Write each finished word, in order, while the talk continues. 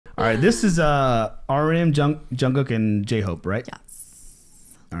All right, this is RM, Jungkook, and J-Hope, right?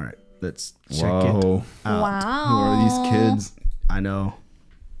 Yes. All right, let's check it out. Wow. Who are these kids? I know.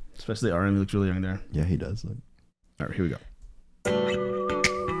 Especially RM, he looks really young there. Yeah, he does. Look. All right, here we go.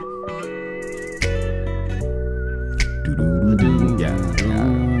 Yeah.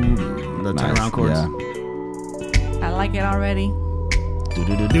 The Nice. turnaround chords. Yeah. I like it already.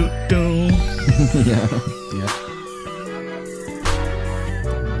 Yeah.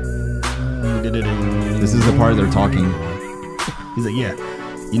 This is the part they're talking. He's like, yeah,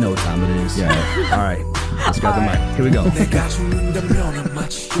 you know what time it is. Yeah. All right, let's grab the mic. Here we go.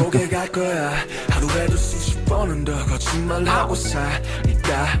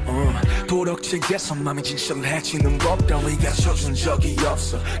 도덕질에서 맘이 진실해지는 법도 네가 져준 적이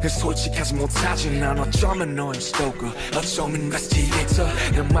없어 그 솔직하지 못하진 않아 어쩌면 너의 스토커 어쩌면 investigator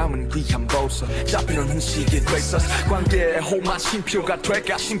내 마음은 귀한 보석 잡히는 흔식이 됐어 관계의 험한 심표가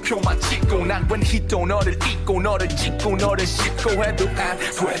될까 심표만 찍고 난 왠히 또 너를 잊고 너를 찍고 너를 싣고 해도 안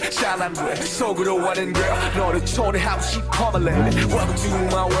돼 잘 안 돼 속으로 하는 girl 너를 초대하고 싶어 말래 Welcome to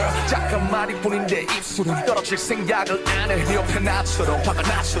my world 잠깐 말이뿐인데 입술은 떨어질 생각을 안해 네 옆에 나처럼 화가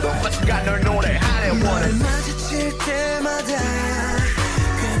나처럼 언젠가 널 노래하네 원해 마주칠 때마다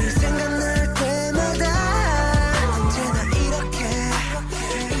괜히 생각날 때마다 언제나 이렇게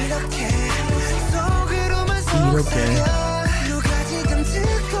속으로만 속삭여 누가 지금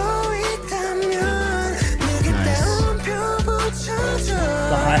듣고 있다면 내게 따옴표 붙여줘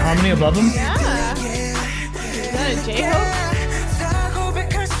The high harmony above him? Yeah. Is that a J-Hope?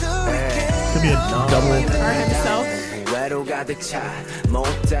 Could be a double. Or himself? 외로 가득 차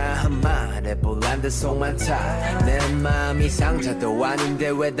못다한 말에 볼란 듯 속만 타내 맘이 상자도 아닌데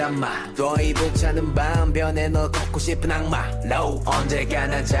왜 담아 또 이 벅차는 밤 변해 널 걷고 싶은 악마 Low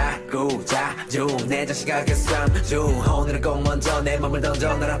언제가나 자꾸 자주 내 자식에게 쌈주 오늘은 꼭 먼저 내 맘을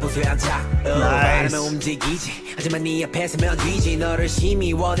던져 널 아프게 앉아 바람에 움직이지 하지만 네 앞에 서면 뒤지 너를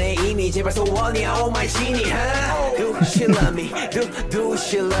심히 원해 이미 제발 소원이야 Oh my genie Do she love me Do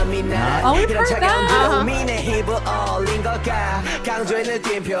she love me 난 Oh, we've heard that. 민의 힙을 올린 걸까 강조의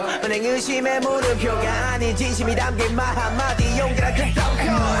느낌표 은행 의심의 물음표가 아닌 진심이 담긴 말 한마디 용기라 그랬던 걸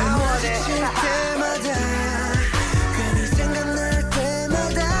마주칠 때마다 괜히 생각날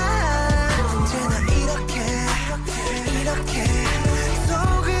때마다 언제나 이렇게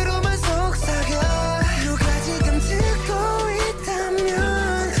속으로만 속삭여 누가 지금 듣고 있다면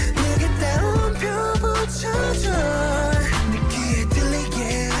내게 따옴표 붙여줘 내 귀에 들리게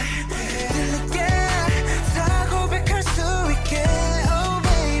다 고백할 수 있게 Oh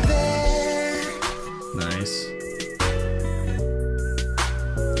baby Nice.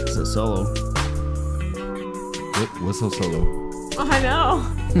 It's a solo. What's so solo? Oh, I know.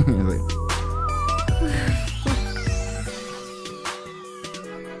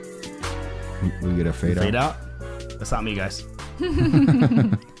 Like, we get a fade out. Fade out? That's not me, guys.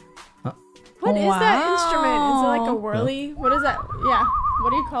 What is that instrument? Is it like a whirly? What is that? Yeah. What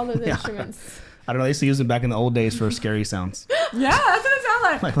do you call those instruments? I don't know. They used to use them back in the old days for scary sounds. Yeah, that's what it sounds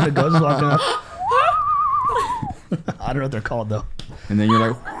like. Like when a ghost is walking up. I don't know what they're called though. And then you're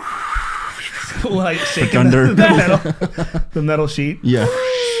like, Like shaking under. the metal sheet. Yeah.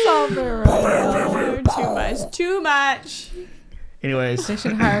 Stop it right now. Too much. Anyways, They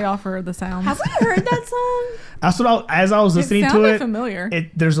should hire y'all for the sounds. Have we heard that song? that's what as I was listening to sounded it. familiar.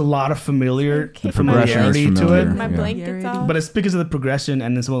 There's a lot of familiarity progression is to it. familiar. My Yeah. blanket's off. But it's because of the progression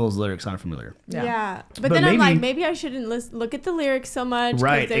and then some of those lyrics sound familiar. Yeah. But But then I'm maybe- like, maybe I shouldn't look at the lyrics so much. 'cause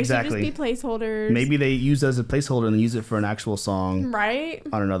Right, There exactly. should just be placeholders. Maybe they use it as a placeholder and then use it for an actual song Right?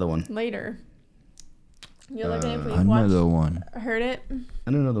 on another one. Later. You're looking at me. Another one. Heard it?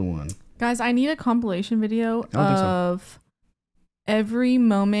 And another one. Guys, I need a compilation video I don't think so. of every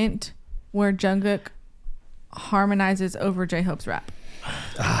moment where Jungkook harmonizes over J-Hope's rap.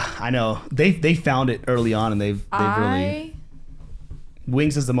 I know they found it early on and they've really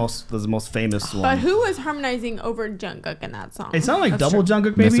Wings is the most famous one. But who was harmonizing over Jungkook in that song? It sounded like That's double true.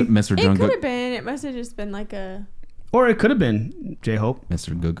 Jungkook maybe, Mr. It could Jungkook. have been. It must have just been like a. or it could have been J-Hope.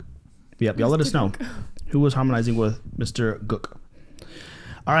 Mr. Gook. Yep, y'all let us know who was harmonizing with Mr. Gook.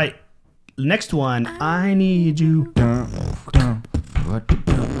 All right, next one. I need you.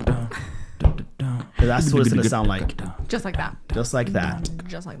 That's what it's gonna sound like, Just like that. just like that.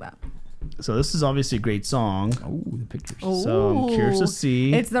 Just like that. So this is obviously a great song. Oh, the pictures. So I'm curious to Ooh.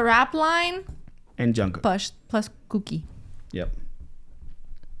 see. It's the rap line And Jungkook. plus Cookie. Yep.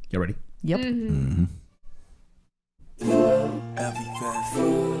 You ready? Yep. Mm-hmm.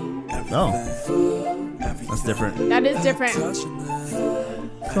 Oh, that's different. That is different.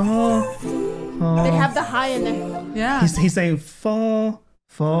 They have the high in there. Yeah. He's saying fall,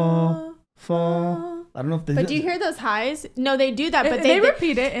 fall. I don't know if they. But do you hear those highs? No, they do that, but they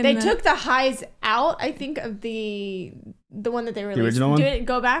repeat it. They took the highs out. I think of the one that they released. The original one? Do it.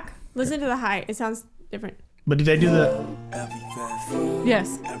 Go back. Listen to the high. It sounds different. But did they do the?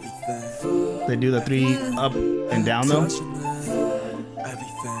 Yes. They do the 3 up and down though. No.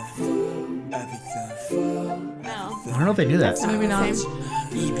 I don't know if they do that. Maybe not. Oh,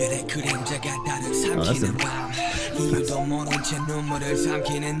 that's different. 이유도 모른 채 눈물을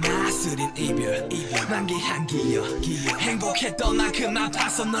삼키는 나스린 이별 만개한 기억 행복했던 만큼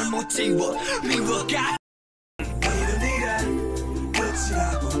아파서 널 못 지워 미워가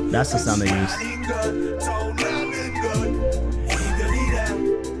That's the sound they use.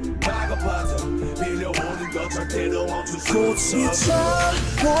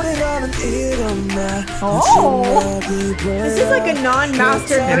 Oh. This is like a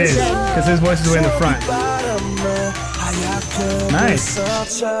non-mastered It is, version. because his voice is way in the front. Nice.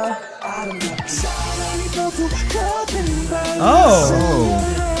 Oh.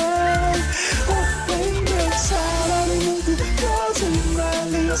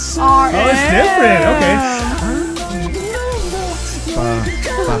 Oh, it's different. Okay.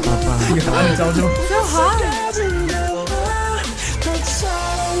 Unintelligible. So hot.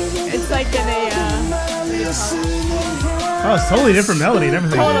 It's like in a Oh, it's totally different melody and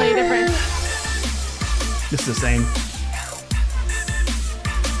everything. totally different. It's the same.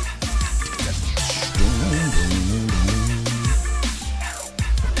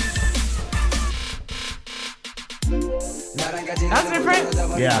 That's different.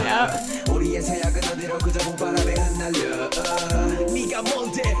 Yeah. 우리의 새약은 어디로 그저 봄바람에 흩날려 네가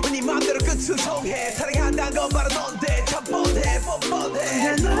뭔데 네 맘대로 끝을 통해 사랑한다는 건 바로 넌데 첫 번째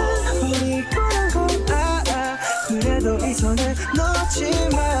뻔뻔해 넌 우리 거란 건 알아 그래도 이 손을 놓지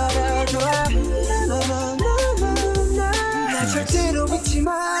말아줘 날 절대로 잊지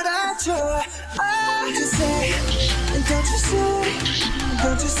말아줘 Don't you say Don't you say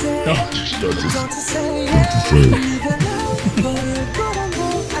Don't you say Don't you say 네가 날 버릴 거란 건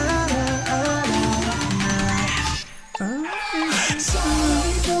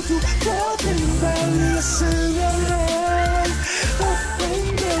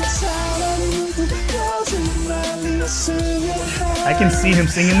I can see him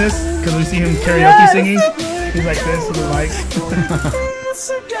singing this because we see him karaoke singing. He's like this with the mic.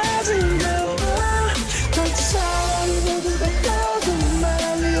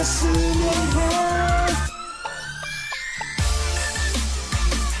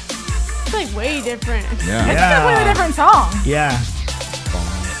 It's like way different. Yeah. It's a completely different song. Yeah.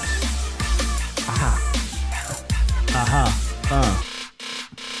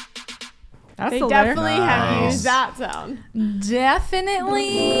 That's They the lyric. definitely have Nice. used that sound.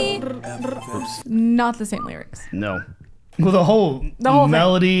 Definitely not the same lyrics. No. Well, the whole thing.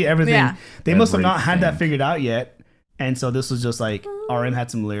 melody, everything. Yeah. They must have not had that Everything. figured out yet. And so this was just like RM had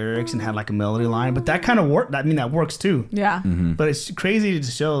some lyrics and had like a melody line, but that kind of worked. I mean, that works too. Yeah. But it's crazy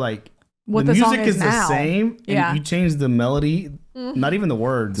to show like What the the song music is is the now. same. And Yeah. you change the melody, not even the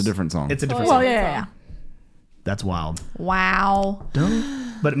words. It's a different song. It's a different Well, song. yeah. That's wild. Wow.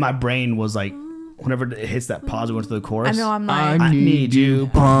 But my brain was like, whenever it hits that pause, it went to the chorus. I know. I'm like, I need you.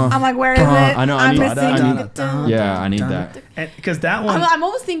 I'm like, where is it? I know, I I'm need- missing. Yeah, I need that. Because that one. I'm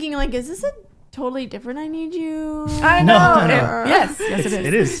almost thinking like, is this a totally different I Need You? I No, know. no. Yes, it is.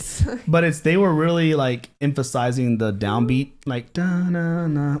 It is, but it's they were really like emphasizing the downbeat, like da na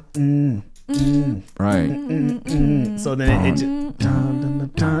na Right. So then it just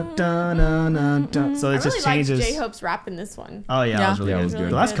da na na da. So it I just really changes. liked J-Hope's rap in this one. Oh yeah, that was really Yeah, it good. was good.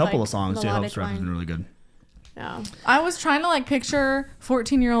 The last Really couple good, of songs, like, J Hope's melodic rap has line. been really good. Yeah. I was trying to like picture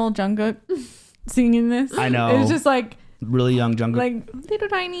 14-year-old Jungkook singing this. I know. It was just like Really young Jungkook. like little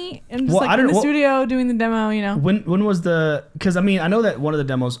tiny and just Well, I like in don't- the well- studio doing the demo. You know. when was the? Because I mean, I know that one of the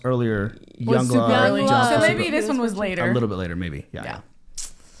demos earlier, Was super Young early. Love, So was maybe super- this one was later. a little bit later, maybe. Yeah. Yeah.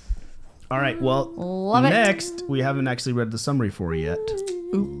 All right. Well, Love it. next we haven't actually read the summary for you yet.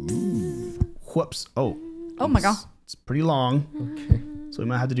 Whoops. Oh. Oh my god. It's pretty long. So we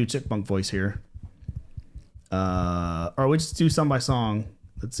might have to do chickbunk voice here. Or we just do song by song.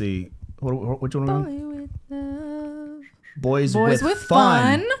 Let's see. Which one are we on? Boys with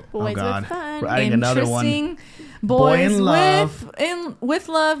Fun. Boys with God. Fun. We're adding another one. Interesting. Boy Boys in love. with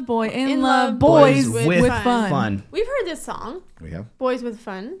love, boy in, In love, love, boys boys with, with fun. Fun. We've heard this song, We have. Boys with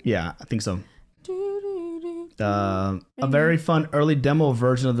Fun. Yeah, I think so. A very fun early demo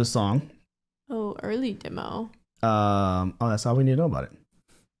version of the song. Oh, early demo. That's all we need to know about it.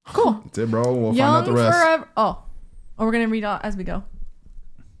 Cool. That's it, bro. We'll Young find out the rest. forever. Oh, we're gonna read out as we go.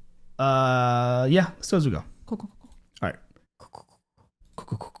 Yeah, so as we go. Cool. All right.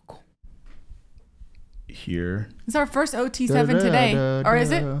 Here. It's our first OT7 today, or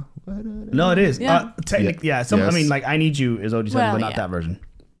is it? No, it is. Yeah. Technically, yeah. Some, I mean, like I Need You is OT7, Well, but not yeah. that version.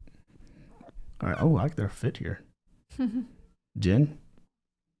 All right. Oh, I like their fit here. Jen.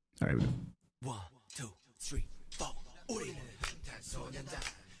 All right. 1, 2, 3, 4.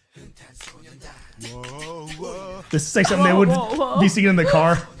 This is like something they would be singing in the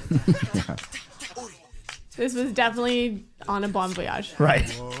car. This was definitely on a Bon Voyage. Right.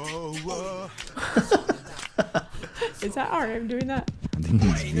 Is that alright? I'm doing that. I think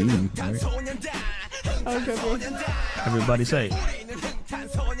he's reading, right? Oh, it could be. Everybody say.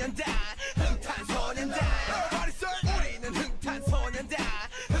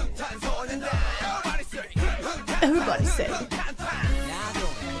 Everybody say.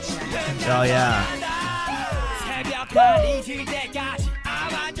 Oh yeah.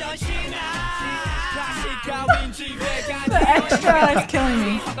 The extra is killing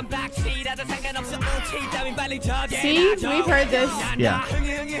me. See, we've heard this. Yeah.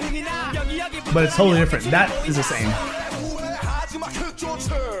 But it's totally different. That is the same.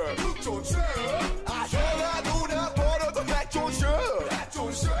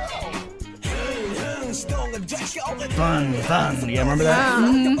 Fun, fun. Yeah, remember that?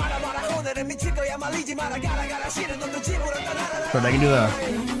 So they can do the.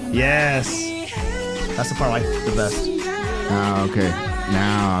 Yes. That's the part I like the best. Oh, okay.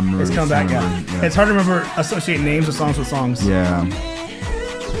 Now I'm It's coming back. Yeah. yeah. It's hard to remember, associate names of songs with songs. Yeah.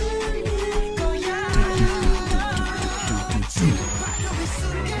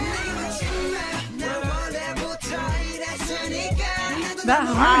 That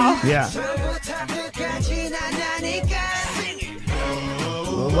harmony. Yeah.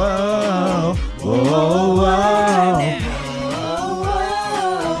 Whoa, whoa, whoa.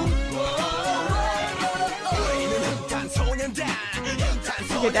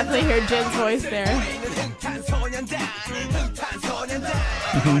 You could definitely hear Jen's voice there.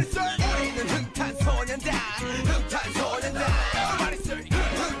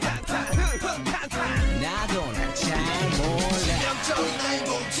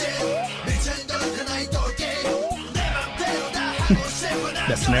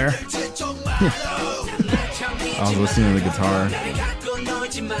 That snare. I was listening to the guitar.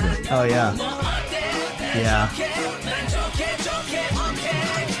 Oh yeah. Yeah.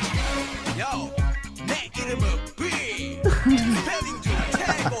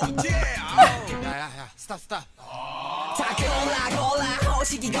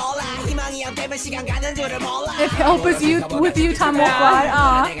 If help is you with you, time will fly.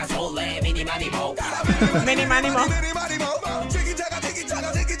 Many, many more.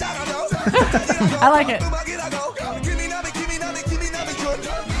 I like it. Give me number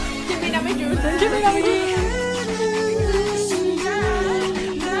two. Give me number two.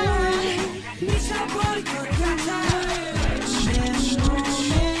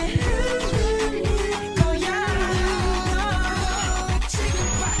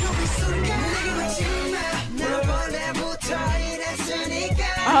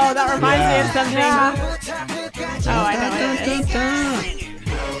 Oh, that reminds me of something. Yeah. Oh, I know what it is.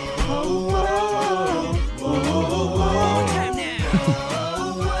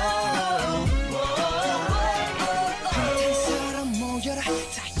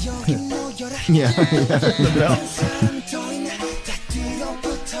 Yeah.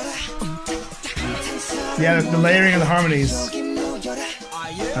 Yeah, the layering of the harmonies.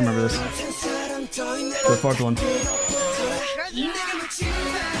 I remember this. The fourth one.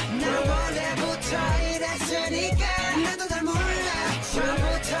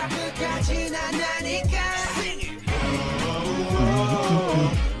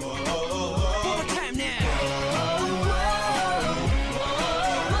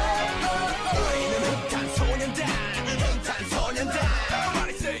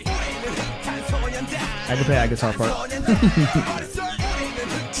 I can play that guitar part.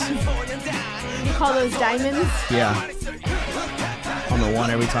 You call those diamonds? Yeah. On the one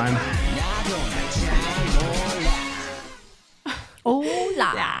every time. Oh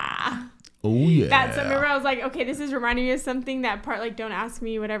la. Yeah. Oh yeah. That's, I remember I was like, okay, this is reminding me of something, that part, like, don't ask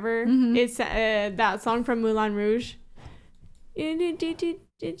me, whatever. It's that song from Moulin Rouge. I don't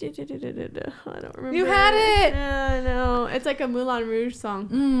remember. You had it. No, it's like a Moulin Rouge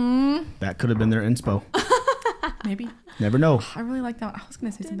song. That could have been their inspo. Maybe. Never know. I really like that. I was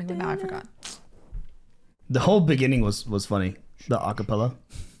gonna say something, but now I forgot. The whole beginning was funny. The acapella.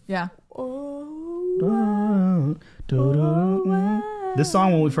 Yeah. This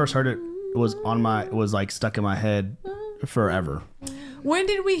song, when we first heard it, was like stuck in my head forever. When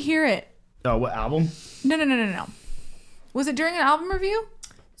did we hear it? Oh, what album? No. Was it during an album review?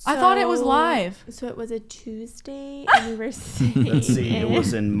 I thought it was live. So it was a Tuesday, and we were singing. Let's see. It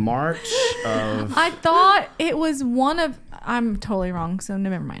was in March of. I thought it was one of. I'm totally wrong, so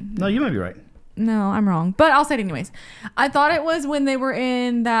never mind. No, you might be right. No, I'm wrong, but I'll say it anyways. I thought it was when they were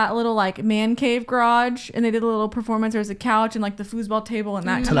in that little like man cave garage and they did a little performance. There was a couch and like the foosball table and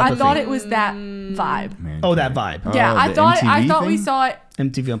that. I thought it was that vibe. Man. Oh, that vibe. Yeah, I thought MTV we thing? saw it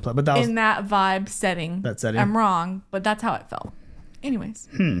MTV Unplugged, but that was in that vibe setting. that setting. I'm wrong, but that's how it felt. Anyways,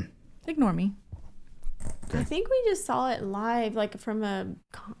 ignore me. I think we just saw it live, like from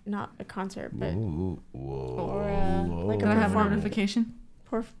not a concert, but or like Did a I have a notification?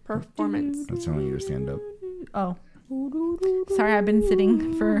 performance. That's telling you to stand up. Oh, sorry, I've been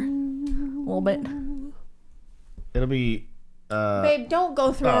sitting for a little bit. It'll be. Babe, don't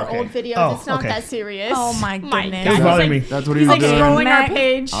go through our okay. old videos. Oh, it's not okay. that serious. Oh my goodness. It was God. bothering me. That's what he He's was like doing. scrolling our Next.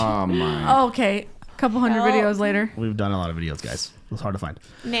 page. Oh my. Okay, a couple hundred Help. videos later. We've done a lot of videos, guys. It was hard to find.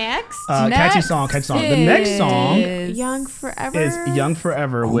 Next, Catchy song. The next song is Young Forever. is Young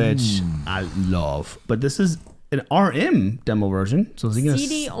Forever, which I love. But this is an RM demo version. So is he going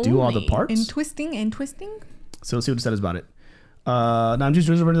CD to do all the only. parts? And twisting. So let's see what it says about it. Namjoon's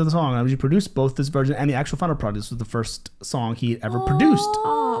original version of the song. Namjoon produced both this version and the actual final product. This was the first song he had ever produced.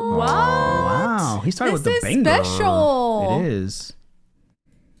 Oh, wow. Wow. He started with the This is banger. special. It is.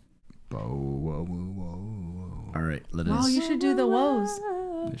 Whoa, whoa, whoa, whoa. All right. Let Oh, us. you should do the woes.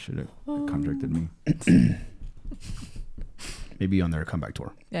 They should have contracted me. Maybe on their comeback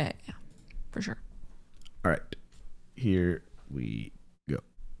tour. Yeah, for sure. All right. Here we go.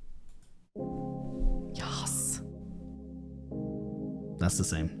 Yes. That's the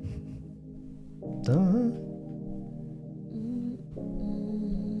same. Duh.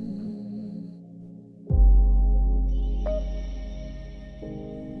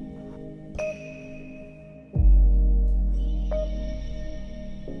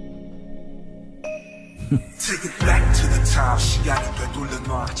 Take it back to the time 시간이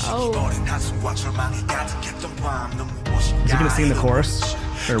되돌려놔 어린 한숨과 절망이 가득했던 밤 너무 Is he gonna sing the chorus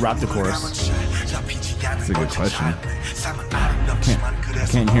or rap the chorus? That's a good question. I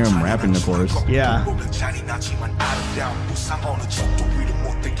can't hear him rapping the chorus. Yeah.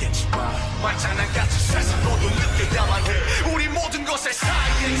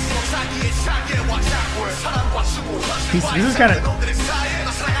 This is kind of.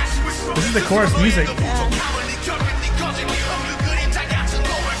 This is the chorus music.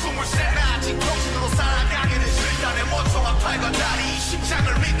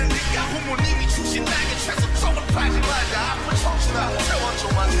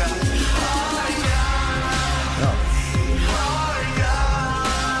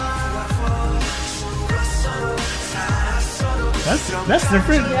 That's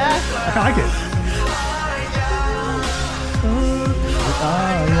different. Yeah. I kind of like it. I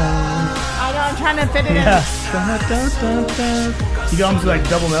know, I'm trying to fit it Yeah. Dun, dun, dun, dun. You go almost like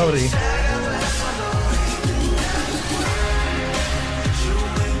double melody.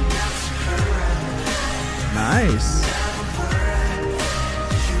 Nice.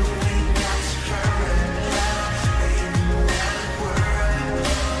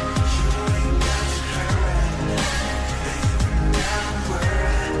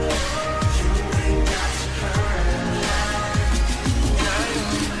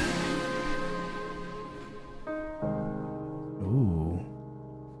 Ooh.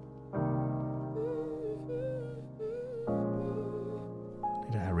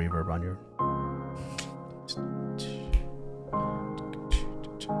 Need to have reverb on your.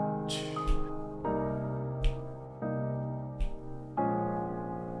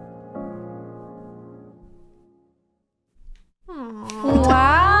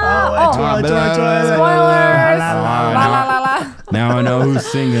 Wow. Spoilers. La la la la. Now I know who's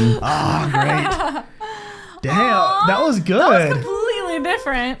singing. Oh, great. Damn, that was That good. was completely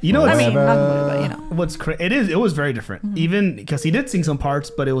different. You know, I it's- mean, not completely, but you know. What's it was very different. Even because he did sing some parts,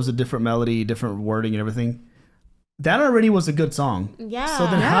 but it was a different melody, different wording, and everything. That already was a good song. Yeah. So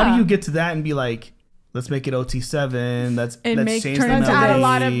then, how do Yeah. you get to that and be like, let's make it OT7? Let's change the turn Let's it add a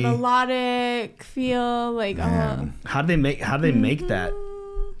lot of melody. melodic feel. Like, Man. How do they make that?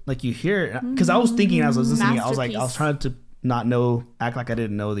 Like you hear it, because I was thinking as I was listening, I was Masterpiece. trying to not know, act like I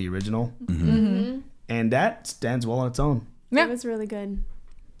didn't know the original, and that stands well on its own. Yeah. it was really good.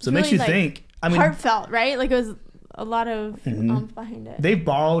 So it makes really, you like, think. I mean, Heartfelt, right? Like, it was a lot of behind it. they've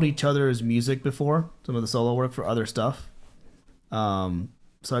borrowed each other's music before, some of the solo work for other stuff.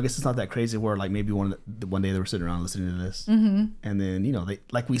 So I guess it's not that crazy where like maybe one day they were sitting around listening to this, and then they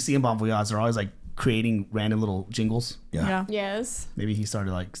like we see in Bon Voyage, they're always like creating random little jingles. Yeah. Yes. Maybe he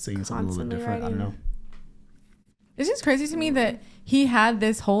started like singing something a little bit Constantly different. I don't know. writing. It's just crazy to me that he had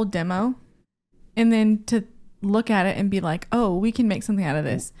this whole demo and then to look at it and be like, oh, we can make something out of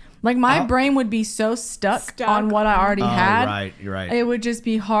this. Like my brain would be so stuck on what I already had. Right, you're right. It would just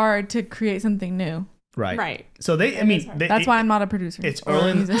be hard to create something new. Right. So that's why I'm not a producer. It's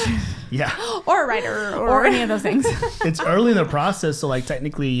early. Yeah. Or a writer or any of those things. It's early in the process, so like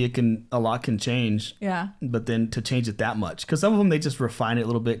technically a lot can change. Yeah. But then to change it that much, because some of them they just refine it a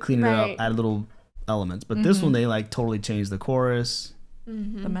little bit, clean it up, add little elements. But this one they like totally changed the chorus,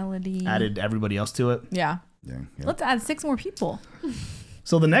 the melody, added everybody else to it. Yeah. Yeah. Let's add 6 more people.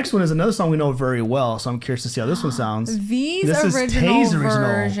 So the next one is another song we know very well. So I'm curious to see how this one sounds. This original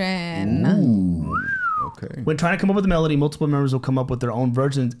version. Ooh. Okay. When trying to come up with a melody, multiple members will come up with their own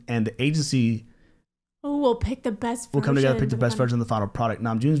versions, and the agency we'll pick the best version. We'll come together, pick the best version of the final product.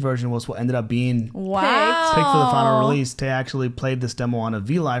 Namjoon's version was what ended up being picked for the final release. Tay actually played this demo on a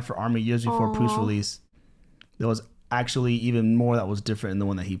V-Live for Army years before Proof's release. There was actually even more that was different in the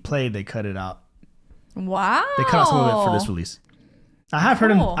one that he played. They cut it out. Wow. They cut out some of it for this release. I have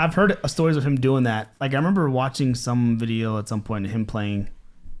heard him. I've heard stories of him doing that. Like I remember watching some video at some point of him playing,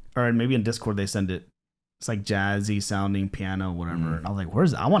 or maybe in Discord they send it. It's like jazzy sounding piano, whatever. And I was like,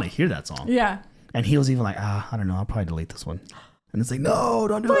 "Where's that? I want to hear that song." Yeah. And he was even like, I don't know. I'll probably delete this one. And it's like, no,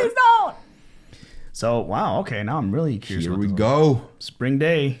 don't do it. Please don't. So wow, okay. Now I'm really curious. Here we go. Spring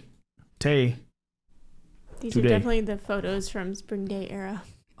Day, Tay. These are definitely the photos from Spring Day era.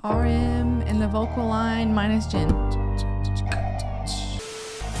 RM in the vocal line minus Jin.